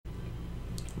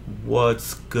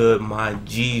What's good, my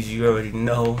G's? You already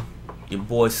know. Your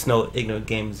boy Snow Ignorant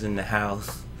Gamers in the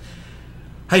house.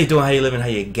 How you doing? How you living? How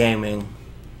you gaming?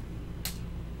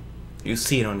 You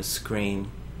see it on the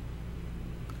screen.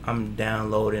 I'm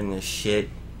downloading the shit,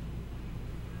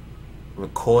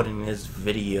 recording this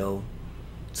video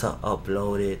to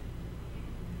upload it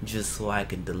just so I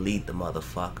can delete the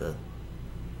motherfucker.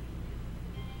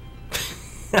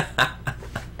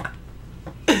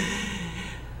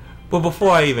 But before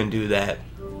I even do that,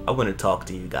 I want to talk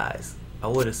to you guys. I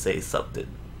want to say something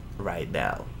right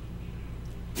now.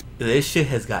 This shit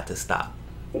has got to stop.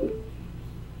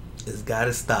 It's got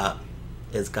to stop.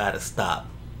 It's got to stop.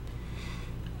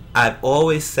 I've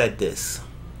always said this.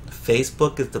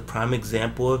 Facebook is the prime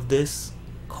example of this.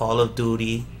 Call of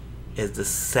Duty is the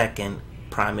second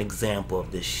prime example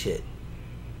of this shit.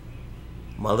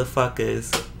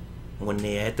 Motherfuckers, when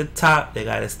they're at the top, they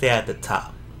gotta stay at the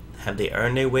top. Have they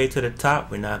earned their way to the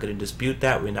top? We're not going to dispute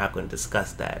that. We're not going to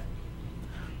discuss that.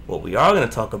 What we are going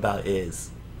to talk about is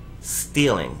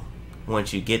stealing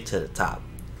once you get to the top.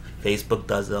 Facebook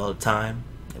does it all the time.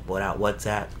 They bought out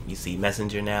WhatsApp. You see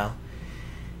Messenger now.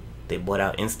 They bought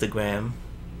out Instagram.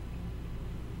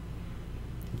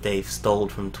 They've stole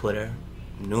from Twitter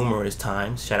numerous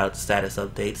times. Shout out to status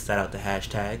updates. Shout out to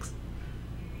hashtags.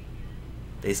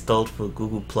 They stole from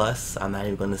Google Plus. I'm not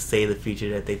even going to say the feature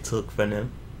that they took from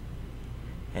them.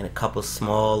 And a couple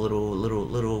small little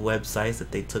websites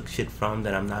that they took shit from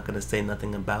that I'm not gonna say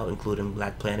nothing about, including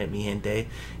Black Planet, Mi Gente,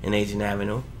 and Asian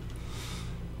Avenue.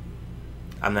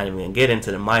 I'm not even gonna get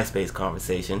into the MySpace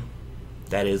conversation.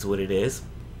 That is what it is.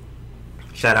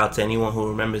 Shout out to anyone who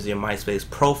remembers your MySpace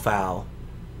profile,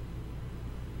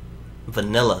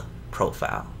 vanilla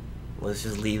profile. Let's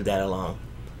just leave that alone.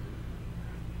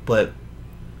 But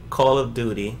Call of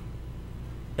Duty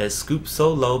has scooped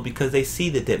so low because they see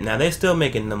the dip. Now they're still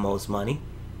making the most money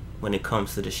when it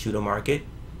comes to the shooter market,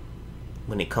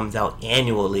 when it comes out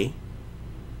annually.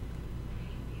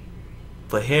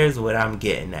 But here's what I'm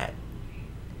getting at.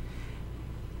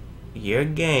 Your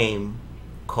game,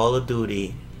 Call of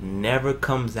Duty, never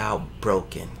comes out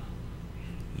broken.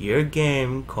 Your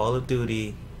game, Call of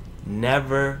Duty,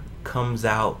 never comes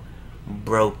out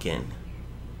broken.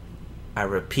 I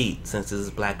repeat, since this is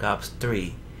Black Ops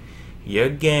 3, your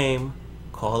game,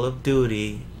 Call of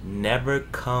Duty, never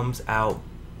comes out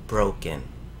broken.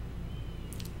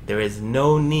 There is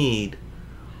no need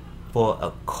for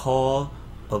a Call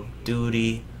of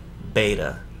Duty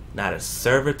beta. Not a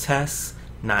server test,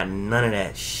 not none of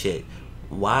that shit.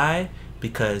 Why?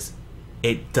 Because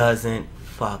it doesn't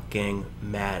fucking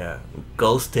matter.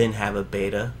 Ghost didn't have a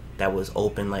beta that was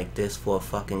open like this for a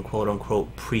fucking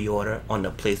quote-unquote pre-order on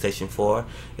the PlayStation 4.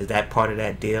 Is that part of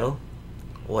that deal?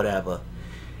 Whatever.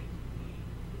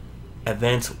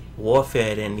 Advanced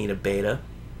Warfare didn't need a beta.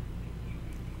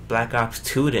 Black Ops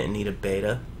 2 didn't need a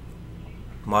beta.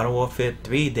 Modern Warfare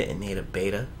 3 didn't need a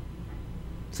beta.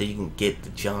 So you can get the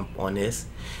jump on this.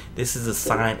 This is a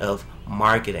sign of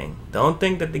marketing. Don't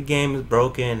think that the game is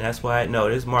broken. That's why, no,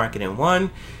 this is marketing.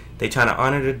 One, they're trying to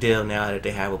honor the deal now that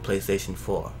they have a PlayStation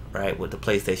 4, right? With the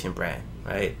PlayStation brand,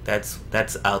 right? That's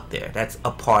out there. That's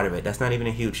a part of it. That's not even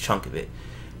a huge chunk of it.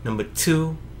 Number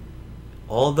two,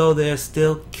 although they're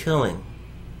still killing,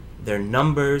 their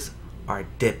numbers are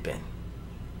dipping.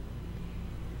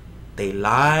 They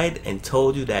lied and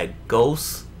told you that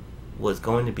Ghost was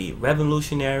going to be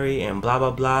revolutionary and blah blah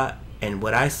blah, and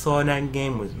what I saw in that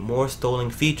game was more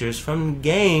stolen features from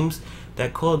games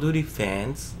that Call of Duty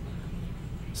fans,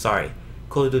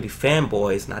 Call of Duty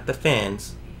fanboys, not the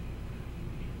fans,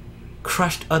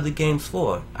 crushed other games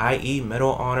for, i.e.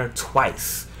 Medal of Honor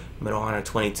twice. Medal of Honor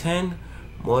 2010,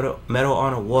 Medal of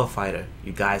Honor Warfighter.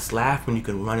 You guys laughed when you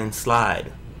can run and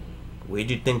slide. Where'd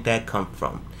you think that come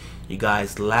from? You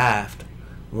guys laughed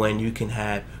when you can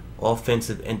have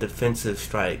offensive and defensive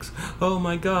strikes. Oh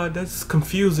my god, that's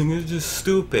confusing, it's just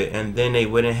stupid. And then they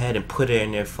went ahead and put it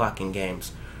in their fucking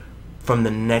games from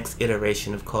the next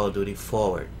iteration of Call of Duty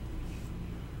forward.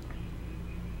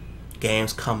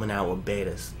 Games coming out with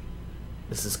betas.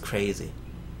 This is crazy.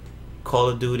 Call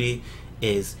of Duty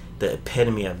is the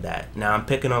epitome of that. Now I'm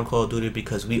picking on Call of Duty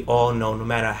because we all know, no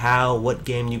matter what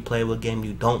game you play, what game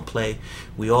you don't play,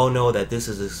 we all know that this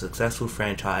is a successful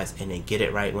franchise and they get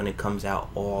it right when it comes out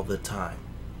all the time.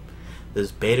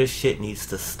 This beta shit needs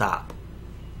to stop.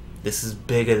 This is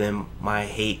bigger than my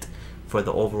hate for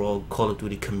the overall Call of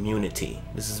Duty community.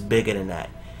 This is bigger than that.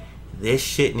 This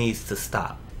shit needs to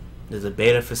stop. There's a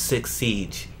beta for 6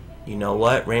 Siege. You know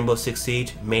what? Rainbow Six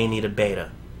Siege may need a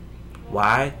beta.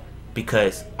 Why?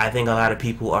 Because I think a lot of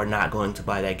people are not going to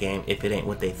buy that game if it ain't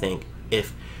what they think.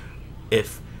 If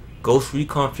Ghost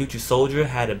Recon Future Soldier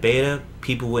had a beta,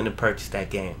 people wouldn't have purchased that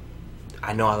game.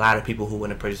 I know a lot of people who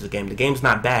wouldn't have purchased the game. The game's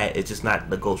not bad, it's just not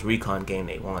the Ghost Recon game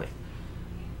they wanted.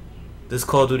 This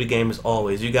Call of Duty game is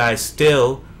always, you guys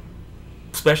still,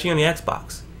 especially on the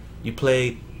Xbox, you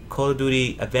played Call of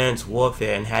Duty Advanced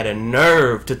Warfare and had a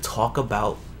nerve to talk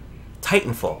about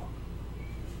Titanfall.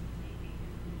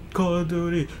 Call of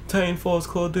Duty, Titanfall's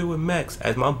Call of Duty with mechs.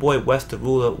 As my boy West the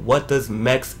Ruler, what does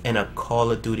mechs in a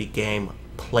Call of Duty game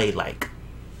play like?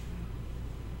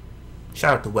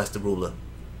 Shout out to West the Ruler.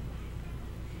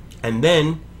 And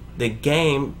then the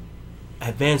game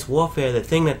Advanced Warfare, the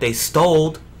thing that they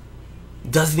stole,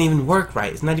 doesn't even work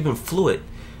right. It's not even fluid.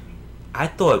 I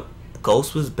thought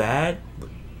Ghost was bad,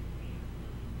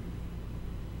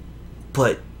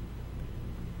 but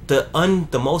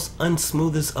the most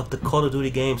unsmoothest of the Call of Duty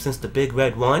games since the Big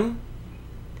Red one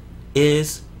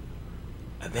is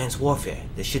Advanced Warfare.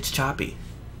 The shit's choppy.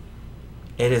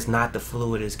 It is not the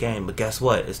fluidest game, but guess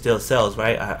what? It still sells,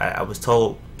 right? I was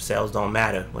told sales don't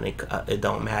matter when it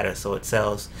don't matter, so it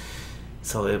sells.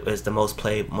 So it's the most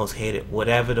played, most hated,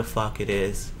 whatever the fuck it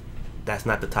is. That's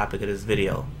not the topic of this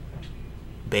video.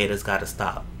 Beta's gotta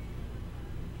stop.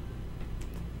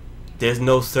 There's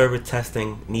no server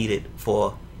testing needed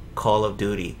for Call of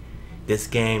Duty. This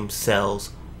game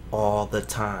sells all the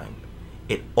time.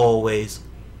 It always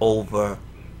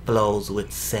overflows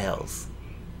with sales.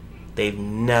 They've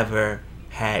never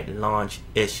had launch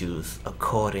issues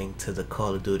according to the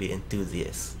Call of Duty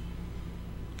enthusiasts.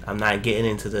 I'm not getting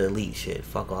into the elite shit.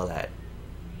 Fuck all that.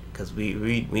 Because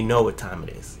we know what time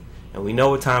it is. And we know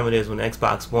what time it is when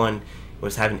Xbox One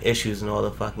was having issues and all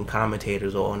the fucking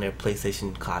commentators are on their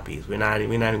PlayStation copies. We're not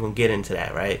even going to get into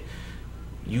that, right?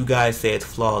 You guys say it's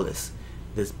flawless.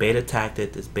 This beta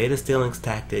tactic, this beta stealings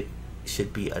tactic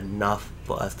should be enough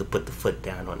for us to put the foot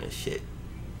down on this shit.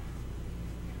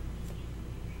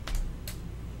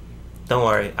 Don't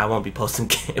worry, I won't be posting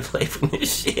gameplay from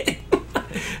this shit.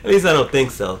 At least I don't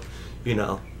think so. You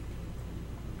know,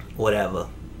 whatever.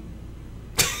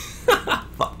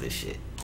 Fuck this shit.